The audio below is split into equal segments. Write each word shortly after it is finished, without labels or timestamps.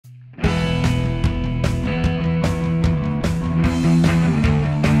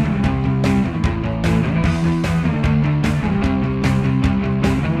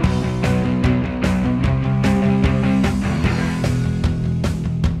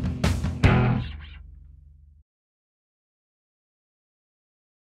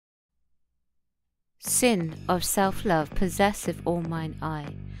Sin of self-love possesseth all mine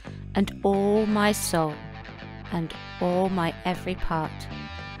eye, and all my soul, and all my every part.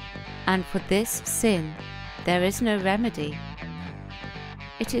 And for this sin there is no remedy.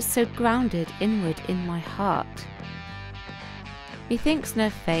 It is so grounded inward in my heart. Methinks no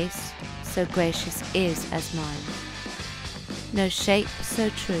face so gracious is as mine, no shape so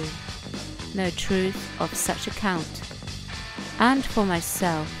true, no truth of such account, and for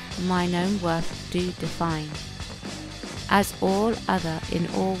myself mine own worth do define, as all other in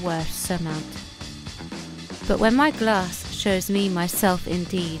all worth surmount. But when my glass shows me myself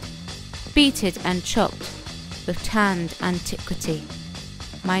indeed, beated and chopped with tanned antiquity,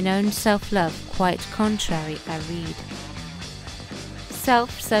 mine own self-love quite contrary I read.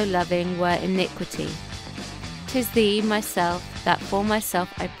 Self so loving were iniquity, 'tis thee, myself, that for myself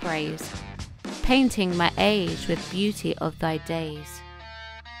I praise, painting my age with beauty of thy days.